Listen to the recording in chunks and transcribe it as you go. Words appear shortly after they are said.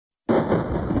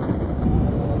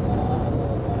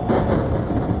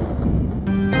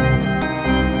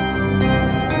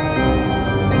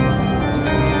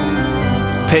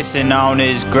pissing on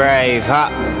his grave, huh?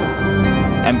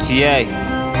 MTA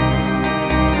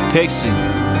Pixley.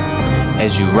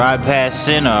 As you ride past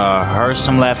in a hearse,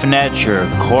 I'm laughing at your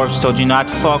corpse. Told you not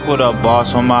to fuck with a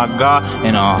boss, oh my god.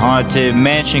 In a haunted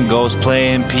mansion, ghost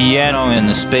playing piano in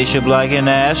the spaceship like an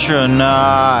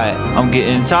astronaut. I'm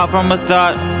getting top from a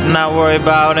thought, not worried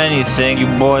about anything. You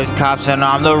boys cops and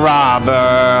I'm the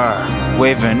robber.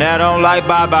 Waving that on like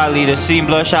bye-bye, lead a scene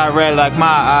bloodshot red like my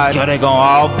eyes. Yo, they gon'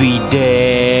 all be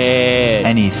dead.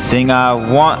 Anything I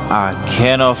want, I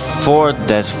can't afford,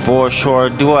 that's for sure.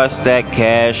 Do I stack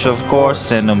cash? Of course.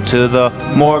 Send them to the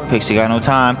morgue. Pixie got no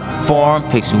time for him.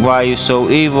 Pixie, why you so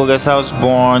evil? Guess I was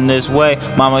born this way.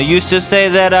 Mama used to say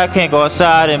that I can't go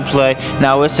outside and play.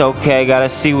 Now it's okay, gotta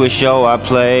see what show I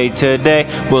play today.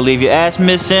 We'll leave your ass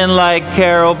missing like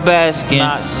Carol Baskin.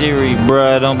 Not Siri,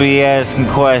 bruh, don't be asking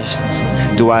questions.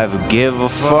 Do I ever give a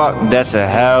fuck? That's a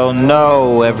hell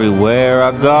no. Everywhere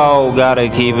I go, gotta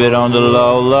keep it on the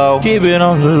low, low. Keep it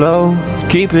on the low.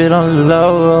 Keep it on the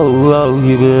low, low.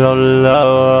 Keep it on the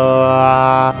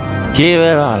low. Keep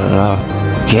it on the low.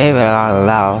 Keep it on the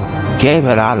low. Keep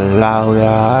it on the low.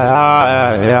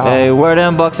 Yeah. Hey, where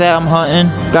them bucks at? I'm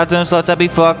hunting. Got them sluts I be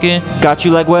fucking. Got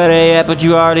you like where they at, but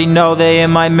you already know they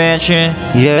in my mansion.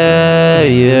 Yeah,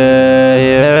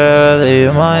 they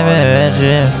in my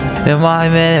mansion. In my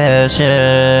mansion,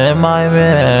 in my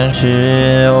mansion,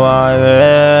 in my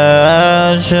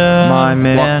mansion, my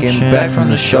mansion. Walking back from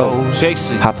the shows,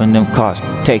 Pixie. Hop in them cars,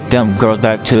 take them girls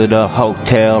back to the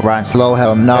hotel. Riding slow,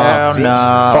 hell no,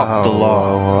 fuck the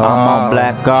law. I'm on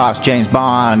Black Ops, James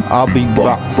Bond. I'll be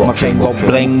rock, my chain go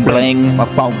bling bling, my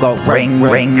phone go ring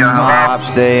ring.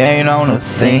 Mobs, they ain't on a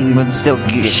thing, but still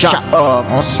get shot up.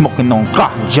 I'm smoking on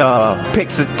clock job.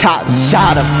 Picks a top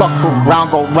shot, a fuck around,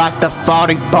 go rise the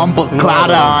 40 bum.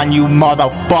 Cloud on you,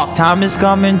 motherfucker. Time is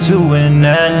coming to an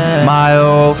end, my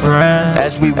old friend.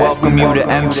 As we welcome you to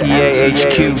MTA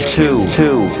HQ 2.